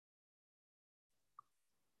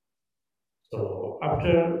So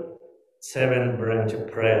after 7 branch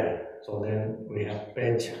of prayer, so then we have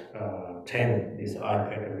page 10, this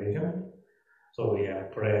iPad vision. So we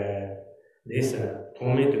have prayer, this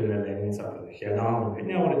통미등을 내면서 해당하는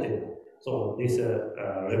회냐오르지. So this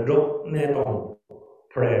redropneton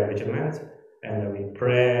prayer regiment, and we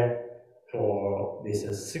pray for these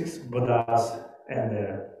 6 Buddhas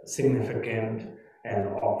and significant and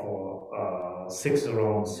offer 6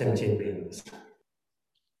 wrong sentient beings.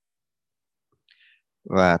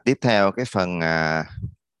 Và tiếp theo cái phần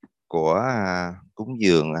của cúng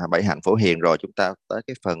dường 7 hạnh phổ hiền rồi, chúng ta tới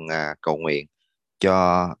cái phần cầu nguyện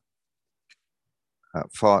cho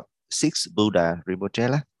for 6 Buddha Rinpoche,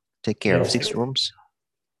 take care of 6 rooms.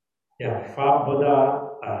 Yeah, 5 Buddha,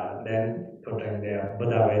 then putting their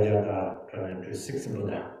Buddha Vajrayana turn to 6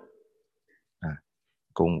 Buddha.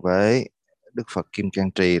 Cùng với Đức Phật Kim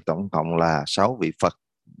Cang Trì tổng cộng là 6 vị Phật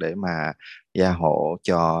để mà gia hộ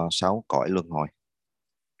cho 6 cõi luân hồi.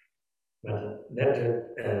 But that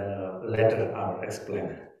later I'll explain.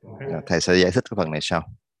 Okay? Thầy sẽ giải thích cái phần này sau.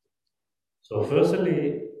 So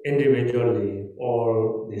firstly, individually,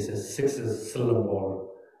 all these 6-syllable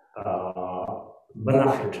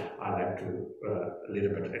benefit I like to a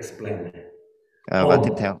little bit explain. Và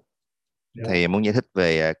tiếp theo, thầy muốn giải thích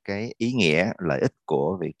về cái ý nghĩa, lợi ích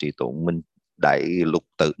của việc trì tụng đại lục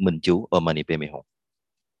tự minh chú Om Mani Padme Hum.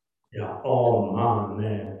 Yeah, Om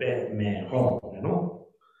Mani Padme Hum, you know.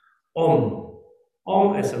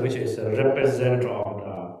 Om is which is a representative of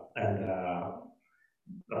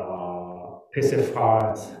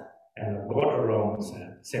pacifiers and God realms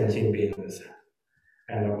sentient beings.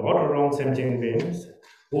 And the God realm sentient beings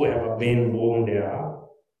who have been born there.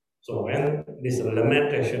 So when this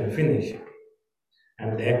lamentation finish,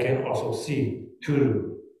 and they can also see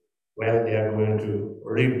through when they are going to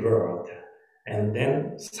rebirth, and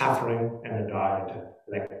then suffering and died,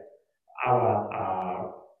 like our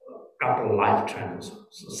couple lifetimes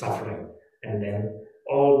suffering, and then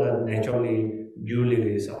all the naturally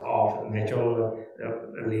dualities of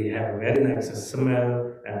naturally have a very nice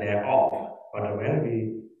smell and they're off. But when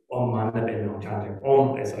we Om Mani Padme Hum chanting,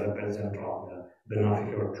 Om is a representative of the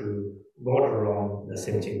beneficial to God around the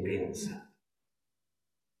sentient beings.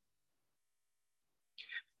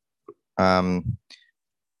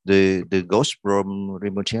 The ghost from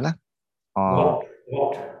Rinpoche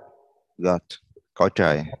God, cõi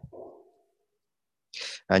trời.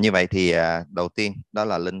 Như vậy thì đầu tiên đó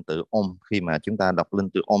là linh tự Om. Khi mà chúng ta đọc linh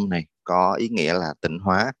tự Om này có ý nghĩa là tịnh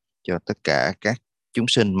hóa cho tất cả các chúng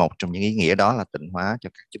sinh. Một trong những ý nghĩa đó là tịnh hóa cho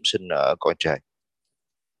các chúng sinh ở cõi trời.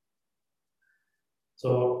 So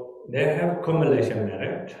they have accumulation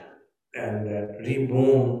merit and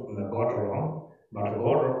reborn the God realm, but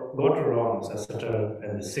God realms are settled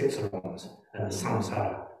in the 6 realms and the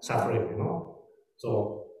samsara suffering, you know. So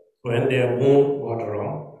when they are born God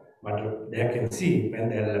realm, but they can see when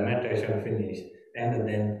their lamentation finish, and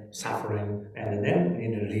then suffering, and then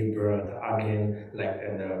need a rebirth again, like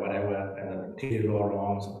in the whatever, and the 3 low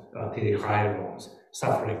realms, 3 high realms,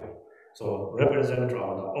 suffering. So representative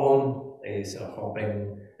of the Om is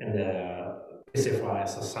hoping and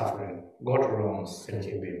pacifies the suffering, God realms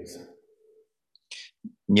sentient beings.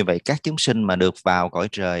 Như vậy các chúng sinh mà được vào cõi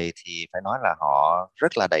trời thì phải nói là họ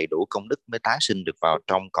rất là đầy đủ công đức mới tái sinh được vào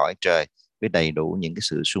trong cõi trời với đầy đủ những cái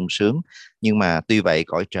sự sung sướng. Nhưng mà tuy vậy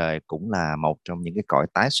cõi trời cũng là một trong những cái cõi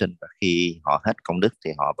tái sinh, và khi họ hết công đức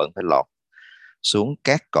thì họ vẫn phải lọt xuống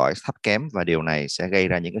các cõi thấp kém, và điều này sẽ gây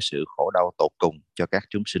ra những cái sự khổ đau tột cùng cho các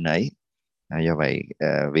chúng sinh ấy. Do vậy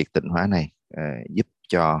việc tịnh hóa này giúp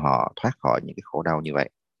cho họ thoát khỏi những cái khổ đau như vậy.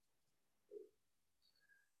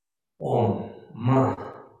 Om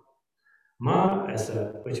Ma as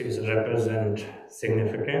which is represent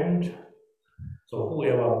significant. So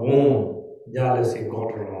whoever born jealousy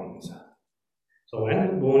got wrongs. So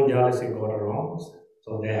when born jealousy got wrongs,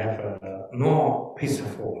 so they have no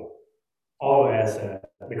peaceful. Always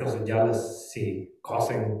because of jealousy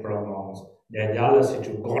causing problems, their jealousy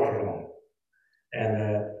to got wrong.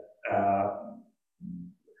 And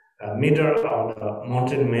middle of the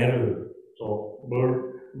mountain Meru, so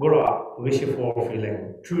grow up wish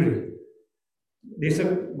fulfilling truly. This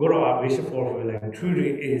grow up wish fulfilling truly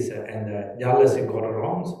is and jealousy got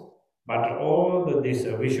wrongs, but all this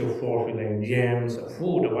wish fulfilling gems,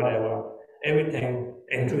 food, whatever, everything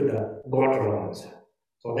into the got wrongs.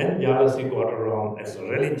 So then jealousy got wrong is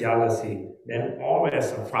really jealousy. Then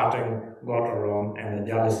always fighting got wrong and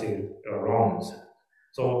the jealousy wrongs.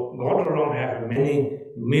 So got wrong have many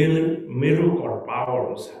miracle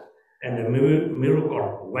powers and the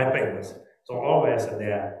miracle weapons. So always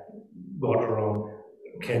there got wrong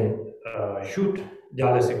can shoot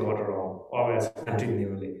jealousy got wrong, always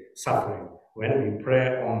continually suffering. when we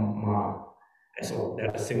pray Om Ma, so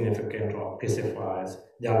that is significant or pacifies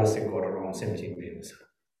jealousy, God wrong, sentient beings.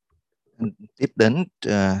 Tiếp đến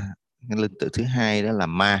cái linh tự thứ hai đó là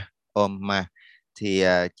ma, Om Ma. Thì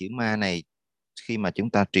chữ ma này khi mà chúng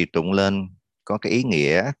ta trì tụng lên có cái ý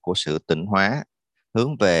nghĩa của sự tịnh hóa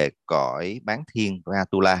hướng về cõi bán thiên của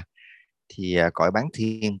Atula. Thì cõi bán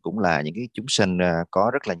thiên cũng là những cái chúng sinh có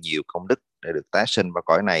rất là nhiều công đức để được tái sinh vào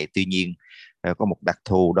cõi này. Tuy nhiên có một đặc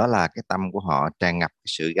thù, đó là cái tâm của họ tràn ngập cái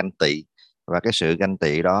sự ganh tị, và cái sự ganh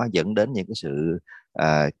tị đó dẫn đến những cái sự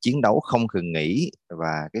chiến đấu không ngừng nghỉ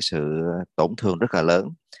và cái sự tổn thương rất là lớn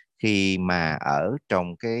khi mà ở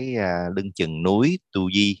trong cái lưng chừng núi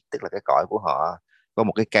Tu Di, tức là cái cõi của họ có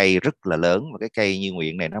một cái cây rất là lớn, và cái cây như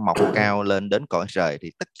nguyện này nó mọc cao lên đến cõi trời,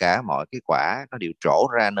 thì tất cả mọi cái quả nó đều trổ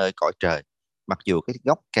ra nơi cõi trời, mặc dù cái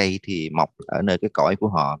gốc cây thì mọc ở nơi cái cõi của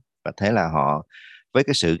họ. Và thế là họ với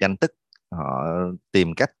cái sự ganh tức, họ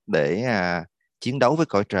tìm cách để chiến đấu với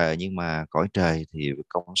cõi trời, nhưng mà cõi trời thì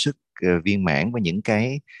công sức viên mãn với những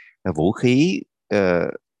cái vũ khí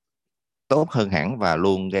tốt hơn hẳn, và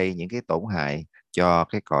luôn gây những cái tổn hại cho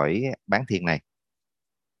cái cõi bán thiên này.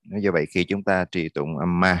 Do vậy khi chúng ta trì tụng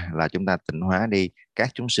âm ma là chúng ta tịnh hóa đi các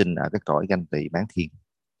chúng sinh ở cái cõi ganh tị bán thiên.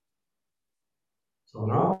 So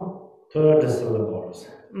now, third syllables.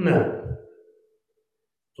 Na.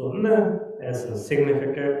 So na as a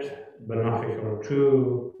significant beneficial to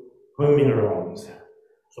human wrongs.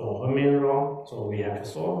 So human wrong, so we have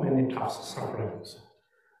so many types of sufferings.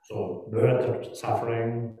 So birth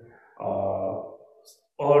suffering,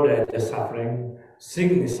 old age suffering,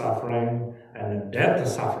 sickness suffering, and death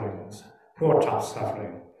sufferings, poor type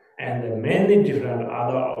suffering, and many different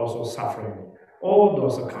other also suffering. All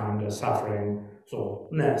those kind of suffering, so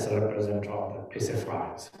that's represent of the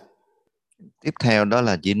pacifiers. Tiếp theo đó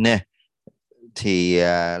là chữ nê. Thì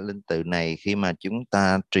linh tự này khi mà chúng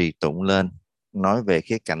ta trì tụng lên nói về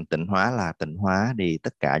khía cạnh tịnh hóa, là tịnh hóa đi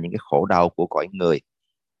tất cả những cái khổ đau của cõi người,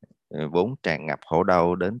 vốn tràn ngập khổ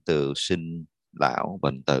đau đến từ sinh lão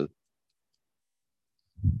bệnh tử.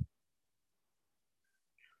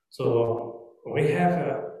 So we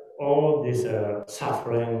have all this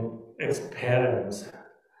suffering experience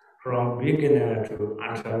from beginner to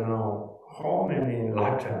until now. How many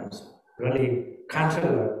lifetimes? Really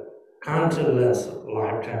countless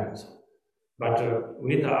lifetimes. But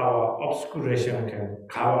with our obscuration can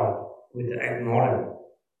cover with ignorance,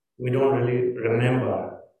 we don't really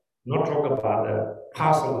remember. Not talk about the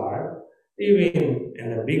past life. Even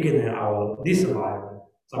in the beginning of this life,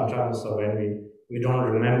 sometimes when we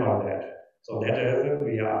don't remember that. So that is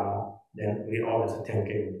we always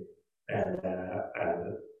thinking and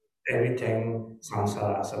everything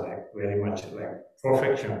samsara is like very much like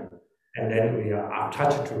perfection, and then we are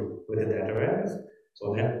attached to with that awareness.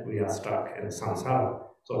 So then we are stuck in samsara.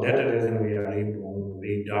 So that is the reason we are reborn,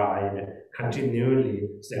 we died continually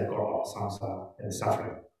cycle of samsara and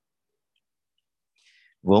suffering.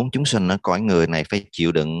 Vốn chúng sinh ở cõi người này phải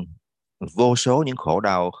chịu đựng vô số những khổ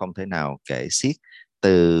đau không thể nào kể xiết,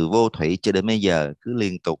 từ vô thủy cho đến bây giờ cứ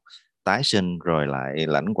liên tục tái sinh rồi lại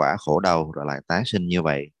lãnh quả khổ đau rồi lại tái sinh như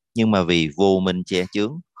vậy. Nhưng mà vì vô minh che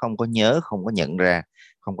chướng, không có nhớ, không có nhận ra,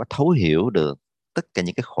 không có thấu hiểu được tất cả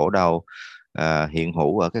những cái khổ đau hiện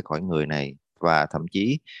hữu ở cái cõi người này, và thậm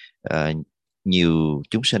chí nhiều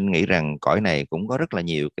chúng sinh nghĩ rằng cõi này cũng có rất là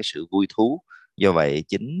nhiều cái sự vui thú. Do vậy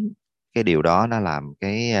chính cái điều đó nó làm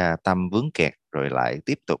cái tâm vướng kẹt, rồi lại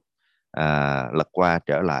tiếp tục lật qua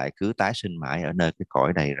trở lại, cứ tái sinh mãi ở nơi cái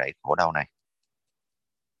cõi đầy rẫy khổ đau này.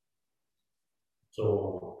 So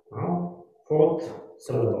now fourth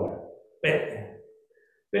syllable, pe.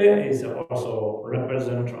 Pe is also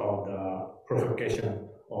represent of the purification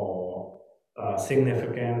or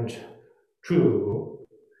significant true.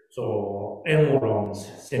 So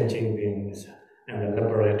emeralds, sentient beings, and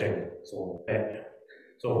liberating. So pe.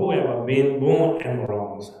 So whoever been born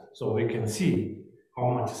emeralds, so we can see how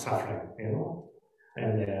much suffering,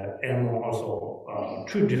 and animal also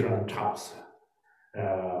two different types.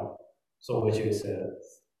 So which is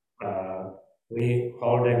we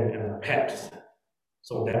holding pets.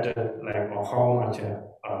 So that like how much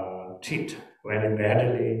treat very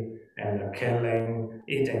badly, and killing,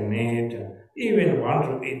 eating meat, even want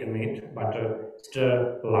to eat meat, but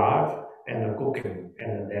still live and cooking,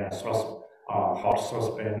 and they are hot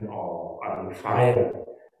saucepan or on fire,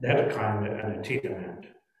 that kind of treatment.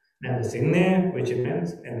 And the signe, which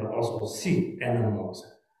means, and also see animals.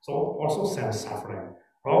 So also same suffering.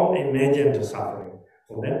 How imagine the suffering.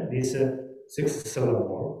 So then this sixth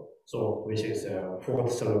syllable, so which is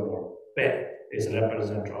fourth syllable, pe, is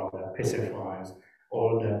representative of the pacifiers,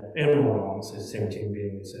 all the animals, sentient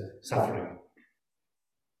beings suffering.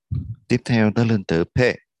 Tiếp theo tới linh tự P.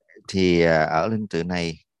 Thì ở linh tự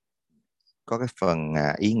này có cái phần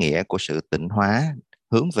ý nghĩa của sự tịnh hóa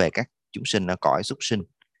hướng về các chúng sinh ở cõi súc sinh.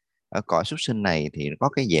 Ở cõi súc sinh này thì có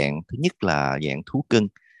cái dạng thứ nhất là dạng thú cưng,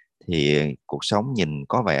 thì cuộc sống nhìn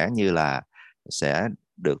có vẻ như là sẽ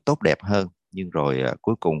được tốt đẹp hơn, nhưng rồi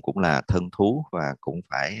cuối cùng cũng là thân thú và cũng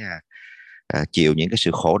phải chịu những cái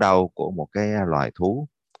sự khổ đau của một cái loài thú.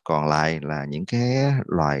 Còn lại là những cái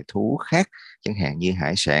loài thú khác, chẳng hạn như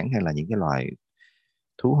hải sản hay là những cái loài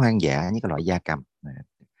thú hoang dã, những cái loại gia cầm.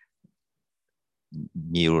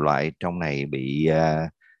 Nhiều loại trong này bị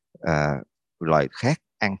loài khác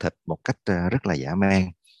ăn thịt một cách rất là dã man,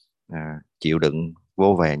 chịu đựng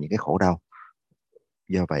vô vàn những cái khổ đau.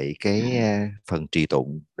 Do vậy cái phần trì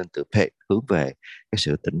tụng linh tự P hướng về cái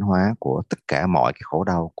sự tịnh hóa của tất cả mọi cái khổ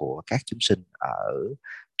đau của các chúng sinh ở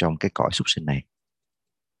trong cái cõi súc sinh này.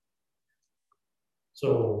 So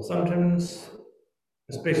sometimes,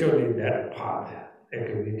 especially that part,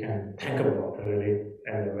 actually we can think about really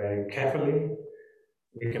and very carefully.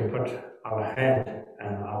 We can put our hand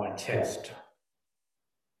on our chest.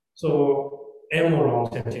 So immoral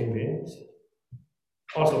sentient beings.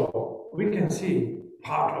 Also, we can see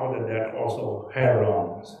part of that also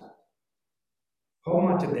herons. How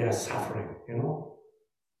much they are suffering, you know.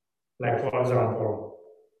 Like for example,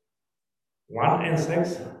 one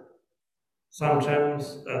insect,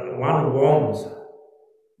 sometimes one worms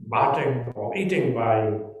biting or eating by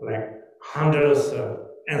like hundreds of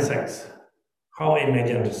insects. How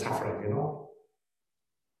imagine the suffering, you know.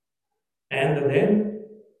 And then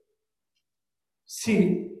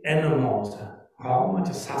see animals, how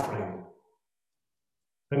much suffering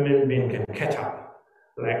human being can catch up.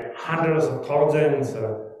 Like hundreds of thousands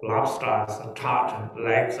of lobsters, caught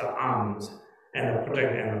legs, arms, and put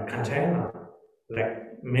it in a container,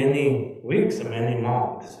 like many weeks, many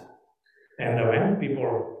months. And when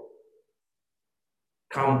people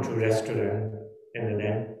come to restaurant and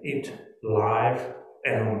then eat live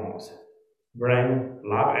animals, bring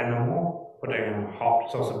live animal, put it in a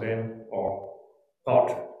hot saucepan or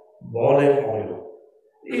hot boiling oil.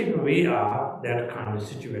 If we are that kind of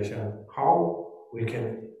situation, how we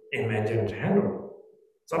can imagine to handle?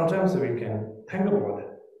 Sometimes we can think about it.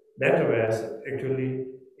 That was actually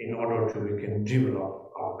in order to we can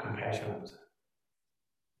develop our compassion.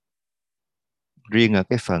 Riêng ở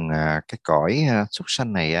cái phần cái cõi súc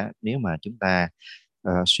sanh này á, nếu mà chúng ta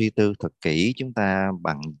suy tư thật kỹ, chúng ta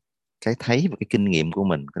bằng cái thấy và cái kinh nghiệm của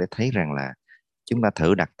mình có thể thấy rằng là chúng ta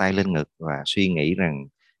thử đặt tay lên ngực và suy nghĩ rằng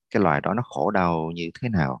cái loài đó nó khổ đau như thế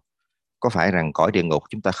nào. Có phải rằng cõi địa ngục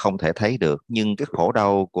chúng ta không thể thấy được, nhưng cái khổ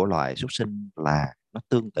đau của loài súc sinh là nó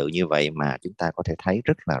tương tự như vậy mà chúng ta có thể thấy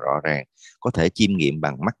rất là rõ ràng, có thể chiêm nghiệm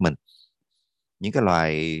bằng mắt mình. Những cái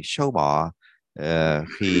loài sâu bọ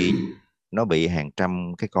khi nó bị hàng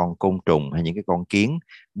trăm cái con côn trùng hay những cái con kiến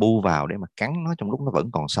bu vào để mà cắn nó trong lúc nó vẫn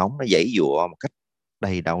còn sống, nó giãy giụa một cách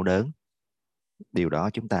đầy đau đớn. Điều đó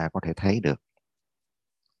chúng ta có thể thấy được.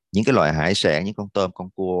 Những cái loại hải sản, những con tôm, con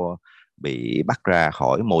cua bị bắt ra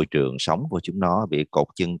khỏi môi trường sống của chúng nó, bị cột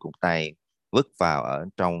chân cột tay vứt vào ở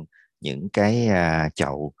trong những cái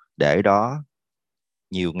chậu để đó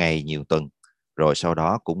nhiều ngày nhiều tuần, rồi sau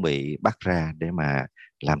đó cũng bị bắt ra để mà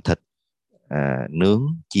làm thịt, nướng,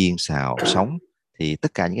 chiên, xào, sống. Thì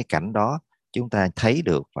tất cả những cái cảnh đó chúng ta thấy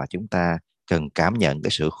được và chúng ta cần cảm nhận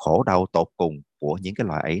cái sự khổ đau tột cùng của những cái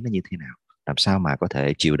loài ấy nó như thế nào, làm sao mà có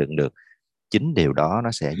thể chịu đựng được. Chính điều đó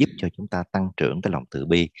nó sẽ giúp cho chúng ta tăng trưởng cái lòng từ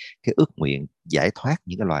bi, cái ước nguyện giải thoát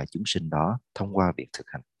những cái loài chúng sinh đó thông qua việc thực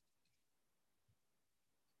hành.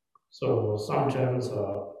 So sometimes,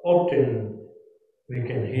 often we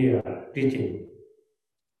can hear teaching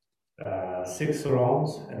six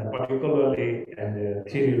wrongs, and particularly and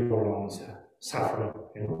the three wrongs suffering,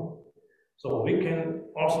 you know. So we can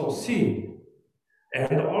also see,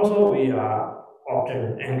 and also we are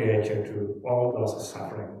often engaged to all those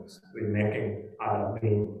sufferings with making other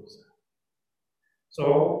beings.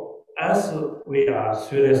 So as we are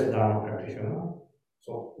serious Dharma practitioner,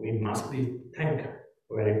 so we must be think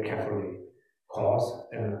very carefully cause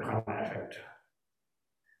and karma effect.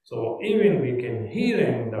 So even we can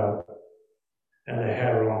hearing the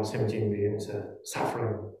heron sentient beings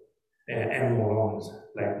suffering and morons,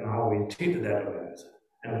 like now we treat that as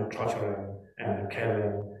and the torturing and the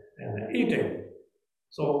killing and the eating.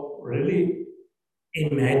 So really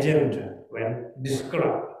imagined when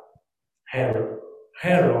describe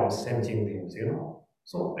heron sentient beings, you know.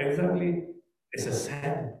 So exactly it's a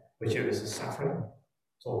sin which is suffering.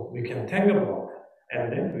 So we can think about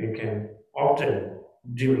and then we can often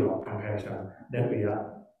develop compassion. Then we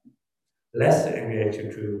are less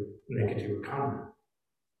engaged to negative karma.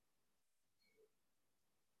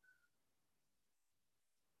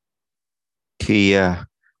 Khi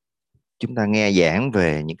chúng ta nghe giảng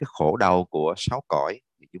về những cái khổ đau của 6 cõi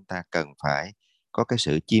thì chúng ta cần phải có cái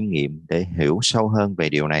sự chiêm nghiệm để hiểu sâu hơn về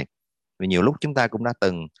điều này. Vì nhiều lúc chúng ta cũng đã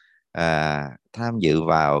từng tham dự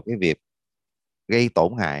vào cái việc gây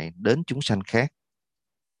tổn hại đến chúng sanh khác.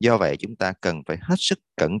 Do vậy chúng ta cần phải hết sức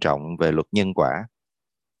cẩn trọng về luật nhân quả.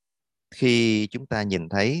 Khi chúng ta nhìn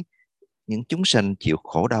thấy những chúng sanh chịu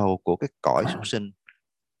khổ đau của cái cõi súc sinh,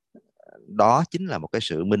 đó chính là một cái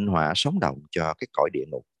sự minh họa sống động cho cái cõi địa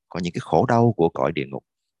ngục, có những cái khổ đau của cõi địa ngục.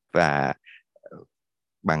 Và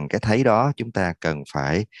bằng cái thấy đó chúng ta cần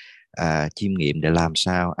phải chiêm nghiệm để làm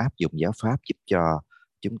sao áp dụng giáo pháp giúp cho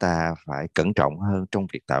chúng ta phải cẩn trọng hơn trong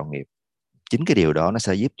việc tạo nghiệp. Chính cái điều đó nó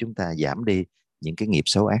sẽ giúp chúng ta giảm đi những cái nghiệp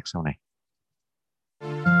xấu ác sau này.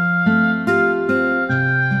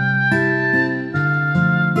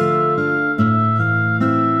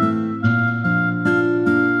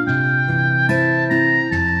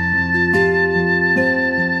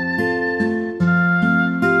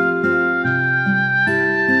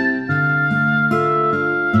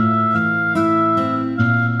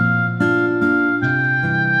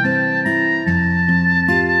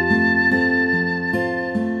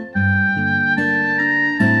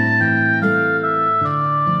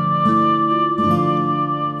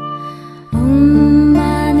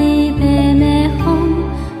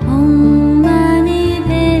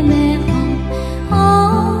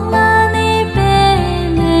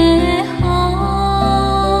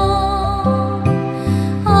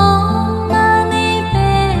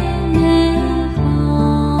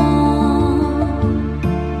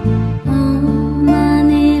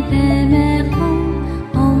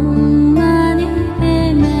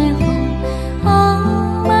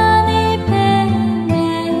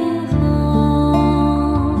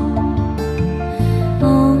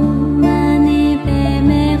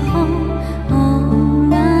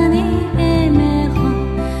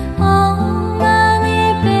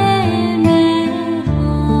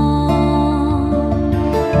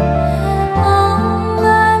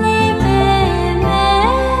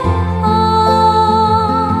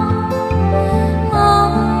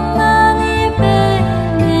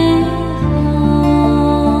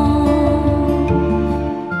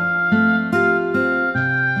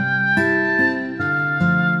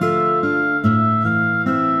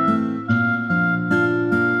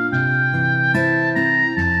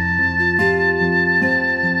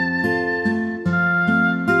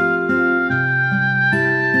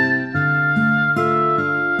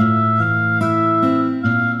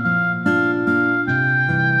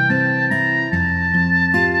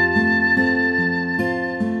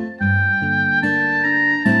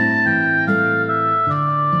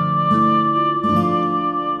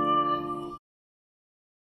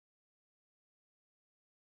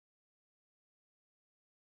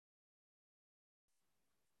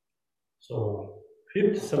 So,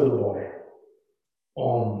 fifth syllable,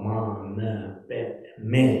 Om Mani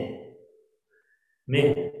Padme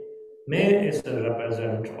Hum. Me is the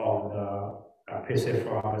representative of the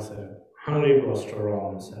Pacifiers, hungry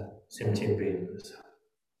ghost-roams, sentient beings.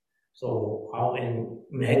 So, how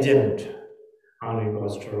imagined hungry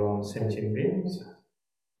ghost-roams, sentient beings?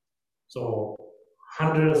 So,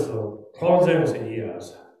 hundreds of thousands of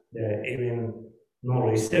years, they're even not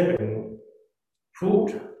receiving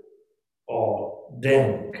food or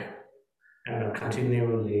drink, and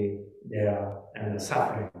continually they are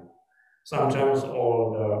suffering. Sometimes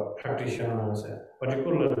all the practitioners,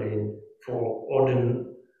 particularly for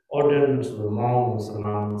ordained monks,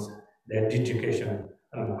 nuns, their dedication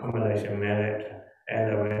and accumulation merit,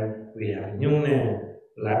 and when we have newly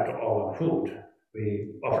leftover food,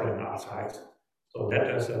 we offer it outside. So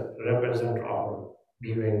that is a represent of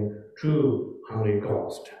giving true hungry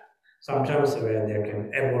ghost. Sometimes when they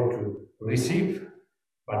can able to receive,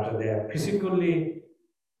 but they are physically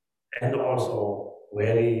and also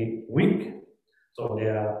very weak. So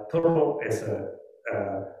their throat is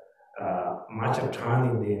much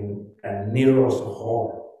tiny than Nero's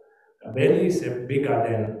hole. The belly is bigger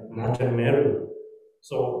than Mountain Meru.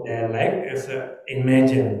 So their leg is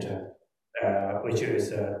imagined, which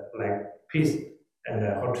is like piece and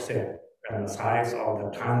how to say, and the size of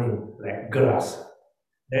the tiny like grass.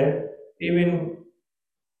 Then even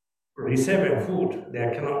receiving food,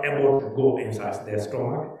 they cannot able to go inside their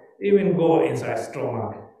stomach. Even go inside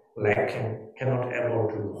stomach, like cannot able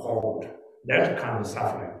to hold. That kind of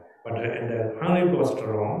suffering. But in the hungry ghost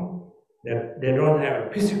realm, they don't have a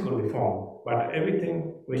physical form, but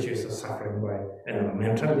everything which is suffering by and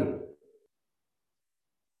mentally.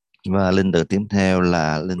 Và linh tự tiếp theo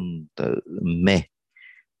là linh tự mê.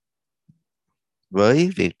 Với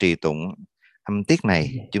việc trì tụng Âm tiết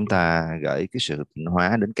này chúng ta gửi cái sự tịnh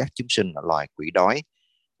hóa đến các chúng sinh ở loài quỷ đói.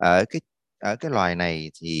 Ở cái loài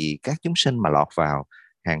này thì các chúng sinh mà lọt vào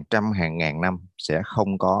hàng trăm hàng ngàn năm sẽ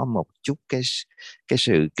không có một chút cái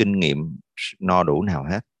sự kinh nghiệm no đủ nào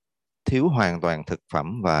hết, thiếu hoàn toàn thực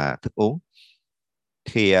phẩm và thức uống.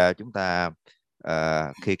 Khi chúng ta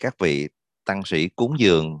khi các vị tăng sĩ cúng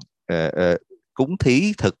dường, cúng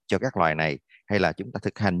thí thực cho các loài này, hay là chúng ta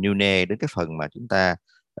thực hành nhu nê đến cái phần mà chúng ta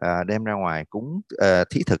đem ra ngoài cúng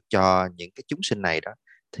thí thực cho những cái chúng sinh này đó,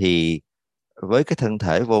 thì với cái thân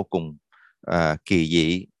thể vô cùng kỳ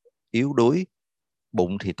dị, yếu đuối,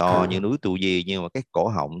 bụng thì to như núi Tu Di nhưng mà cái cổ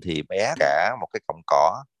họng thì bé cả một cái cọng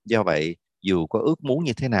cỏ. Do vậy dù có ước muốn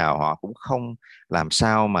như thế nào họ cũng không làm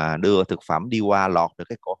sao mà đưa thực phẩm đi qua lọt được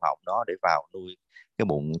cái cổ họng đó để vào nuôi cái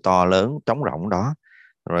bụng to lớn trống rỗng đó.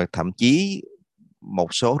 Rồi thậm chí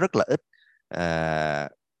một số rất là ít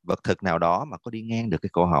vật thực nào đó mà có đi ngang được cái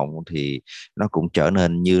cổ họng thì nó cũng trở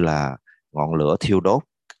nên như là ngọn lửa thiêu đốt,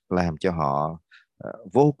 làm cho họ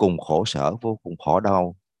vô cùng khổ sở, vô cùng khổ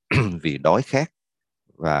đau vì đói khát,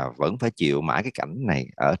 và vẫn phải chịu mãi cái cảnh này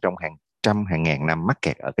ở trong hàng trăm hàng ngàn năm mắc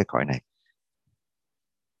kẹt ở cái cõi này.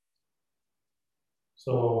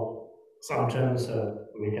 So sometimes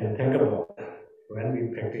we can think about when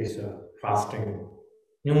we practice fasting.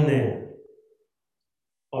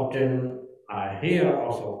 Often I hear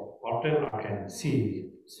also, often I can see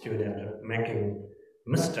students making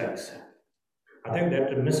mistakes. I think that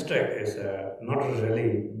the mistake is not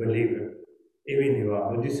really believed. Even you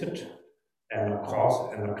are Buddhist and the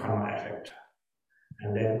cause and the karma effect.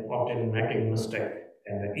 And then often making mistake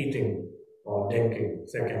and eating or drinking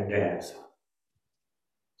second days.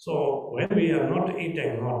 So when we are not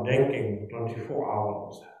eating or drinking 24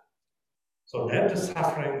 hours, so that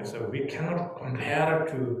suffering, so we cannot compare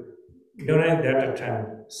to during that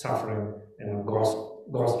time suffering and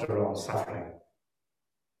ghost around suffering.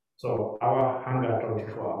 So our hunger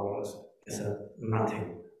 24 hours is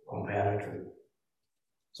nothing compared to.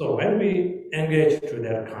 So when we engage to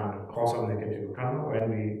that kind of causal negative karma, when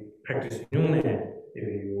we practice nyungne,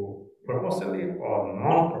 if you purposely or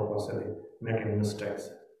non-purposely making mistakes,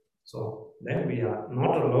 so then we are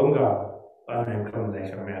not longer an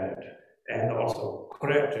accumulation merit and also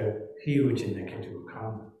correct a huge negative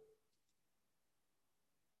karma.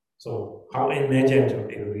 So how imagined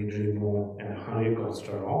if we dream more and how it goes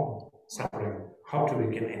wrong, suffering, how do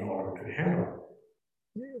we get in order to handle?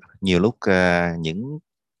 Nhiều lúc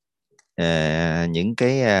những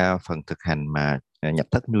cái phần thực hành mà nhập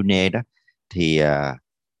thất nhu nê đó thì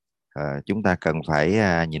chúng ta cần phải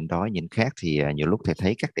nhịn đói nhịn khát. Thì nhiều lúc thầy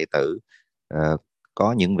thấy các đệ tử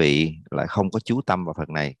có những vị lại không có chú tâm vào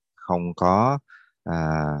phần này, không có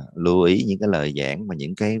lưu ý những cái lời giảng và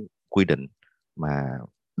những cái quy định mà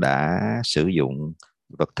đã sử dụng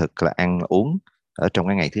vật thực là ăn uống ở trong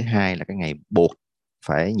cái ngày thứ hai, là cái ngày buộc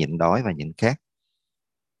phải nhịn đói và nhịn khát.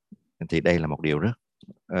 Thì đây là một điều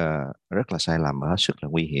rất là sai lầm và hết sức là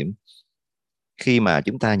nguy hiểm. Khi mà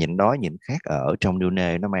chúng ta nhịn đói nhịn khát ở trong nhu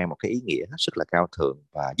nê, nó mang một cái ý nghĩa hết sức là cao thượng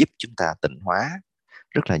và giúp chúng ta tịnh hóa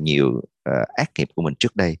rất là nhiều ác nghiệp của mình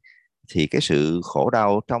trước đây. Thì cái sự khổ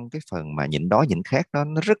đau trong cái phần mà nhịn đói nhịn khát đó,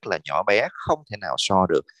 nó rất là nhỏ bé, không thể nào so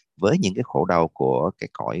được với những cái khổ đau của cái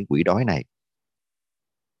cõi quỷ đói này.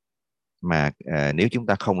 Mà nếu chúng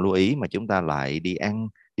ta không lưu ý mà chúng ta lại đi ăn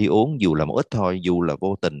đi uống, dù là một ít thôi, dù là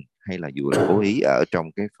vô tình hay là dù là cố ý ở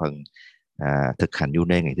trong cái phần thực hành nhu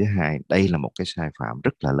nê ngày thứ hai, đây là một cái sai phạm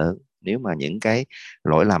rất là lớn. Nếu mà những cái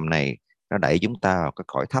lỗi lầm này nó đẩy chúng ta vào cái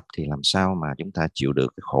cõi thấp thì làm sao mà chúng ta chịu được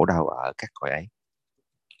cái khổ đau ở các cõi ấy.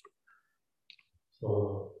 So,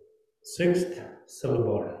 sixth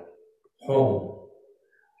syllable, home.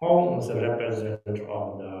 Home is a representative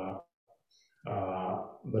of the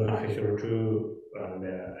beneficial true and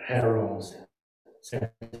heroes,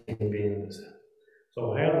 sentient beings.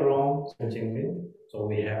 So hero, sentient being. So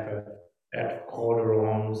we have 8 cold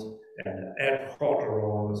realms and 8 hot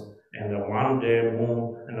realms and one day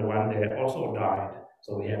moon and one day also died.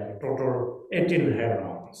 So we have a total 18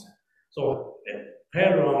 herons. So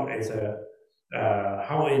heron is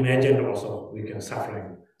how imagined also we can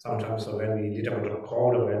suffering. Sometimes when we little bit of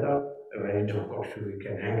cold weather, very difficult we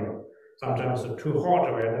can handle. Sometimes too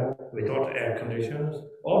hot weather without air conditions,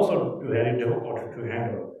 also very difficult to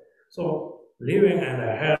handle. So living in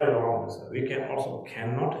the herons, we can also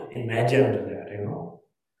cannot imagine that, you know,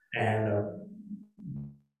 and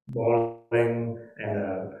boiling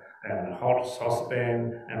and hot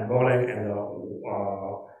saucepan and boiling and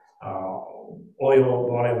oil,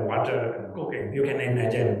 boiling water and cooking. You can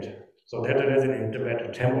imagine it. So that is in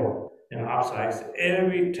Tibet temple. And outside,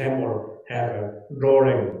 every temple have a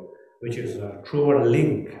drawing, which is a true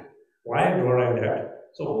link Why drawing that?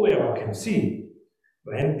 So whoever can see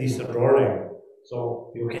when this drawing,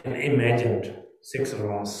 so you can imagine six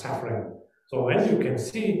rounds suffering. So when you can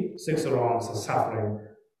see six rounds suffering,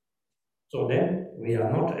 so then we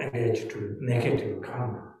are not engaged to negative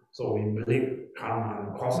karma. So we believe karma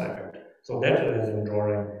and cause effect. So that is in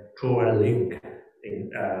drawing through a link in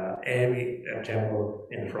every temple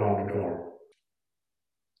in front of the door.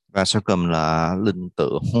 Và sau cùng là linh tự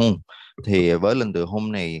hôn. Thì với linh tự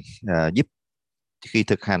hôn này giúp khi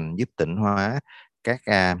thực hành giúp tịnh hóa các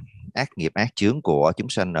ác nghiệp ác chướng của chúng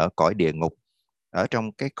sanh ở cõi địa ngục. Ở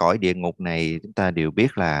trong cái cõi địa ngục này chúng ta đều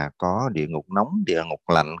biết là có địa ngục nóng, địa ngục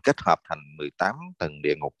lạnh kết hợp thành 18 tầng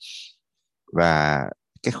địa ngục. Và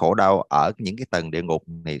cái khổ đau ở những cái tầng địa ngục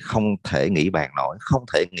này không thể nghĩ bàn nổi, không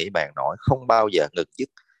thể nghĩ bàn nổi, không bao giờ ngừng dứt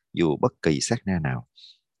dù bất kỳ sát na nào.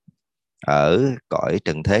 Ở cõi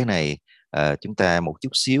trần thế này chúng ta một chút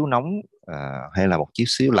xíu nóng hay là một chút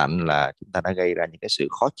xíu lạnh là chúng ta đã gây ra những cái sự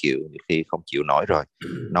khó chịu, nhiều khi không chịu nổi rồi.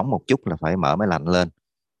 Nóng một chút là phải mở máy lạnh lên,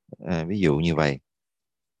 ví dụ như vậy.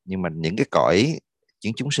 Nhưng mà những cái cõi,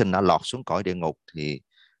 những chúng sinh đã lọt xuống cõi địa ngục thì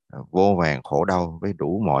vô vàn khổ đau với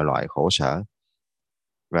đủ mọi loại khổ sở.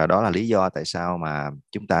 Và đó là lý do tại sao mà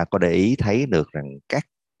chúng ta có để ý thấy được rằng các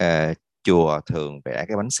chùa thường vẽ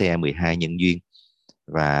cái bánh xe 12 nhân duyên.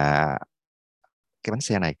 Và cái bánh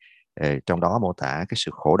xe này trong đó mô tả cái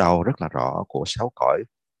sự khổ đau rất là rõ của 6 cõi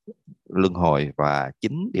luân hồi, và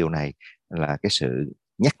chính điều này là cái sự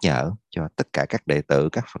nhắc nhở cho tất cả các đệ tử,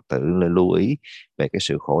 các Phật tử lưu ý về cái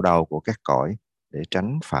sự khổ đau của các cõi để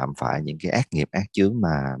tránh phạm phải những cái ác nghiệp ác chướng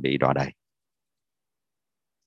mà bị đọa đầy.